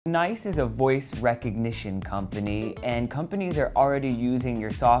NICE is a voice recognition company, and companies are already using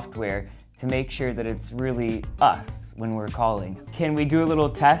your software to make sure that it's really us when we're calling. Can we do a little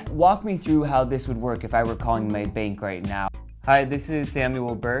test? Walk me through how this would work if I were calling my bank right now. Hi, this is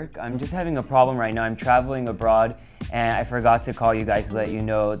Samuel Burke. I'm just having a problem right now. I'm traveling abroad and I forgot to call you guys to let you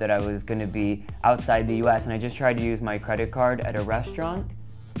know that I was going to be outside the US, and I just tried to use my credit card at a restaurant.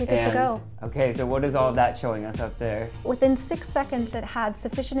 You're good to go. Okay, so what is all of that showing us up there? Within 6 seconds, it had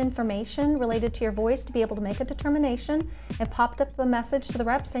sufficient information related to your voice to be able to make a determination. It popped up a message to the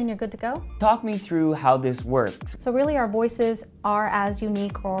rep saying you're good to go. Talk me through how this works. So really our voices are as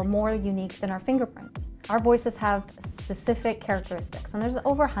unique or more unique than our fingerprints. Our voices have specific characteristics, and there's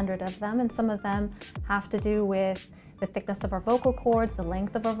over 100 of them, and some of them have to do with the thickness of our vocal cords, the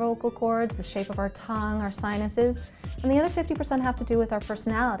length of our vocal cords, the shape of our tongue, our sinuses, and the other 50% have to do with our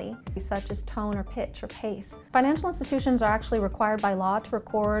personality, such as tone or pitch or pace. Financial institutions are actually required by law to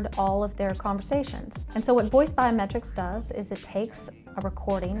record all of their conversations. And so what voice biometrics does is it takes a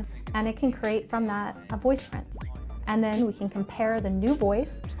recording and it can create from that a voice print. And then we can compare the new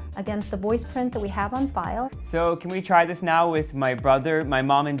voice against the voice print that we have on file. So can we try this now with my brother? My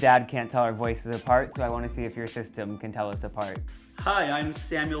mom and dad can't tell our voices apart, so I want to see if your system can tell us apart. Hi, I'm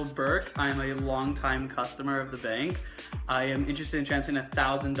Samuel Burke. I'm a longtime customer of the bank. I am interested in transferring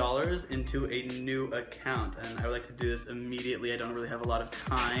 $1,000 into a new account, and I would like to do this immediately. I don't really have a lot of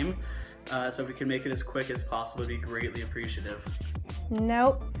time, so if we can make it as quick as possible, it'd be greatly appreciative.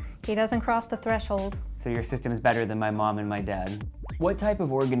 Nope, he doesn't cross the threshold. So your system is better than my mom and my dad. What type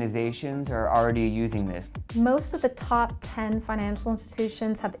of organizations are already using this? Most of the top 10 financial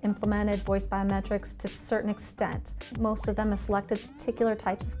institutions have implemented voice biometrics to a certain extent. Most of them have selected particular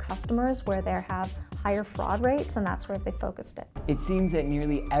types of customers where they have higher fraud rates, and that's where they focused it. It seems that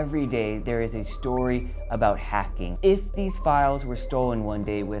nearly every day there is a story about hacking. If these files were stolen one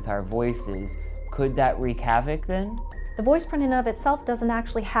day with our voices, could that wreak havoc then? The voice print in and of itself doesn't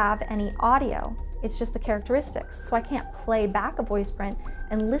actually have any audio. It's just the characteristics. So I can't play back a voice print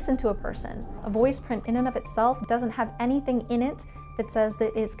and listen to a person. A voice print in and of itself doesn't have anything in it that says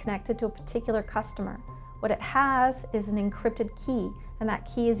that it's connected to a particular customer. What it has is an encrypted key, and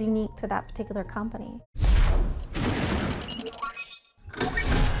that key is unique to that particular company.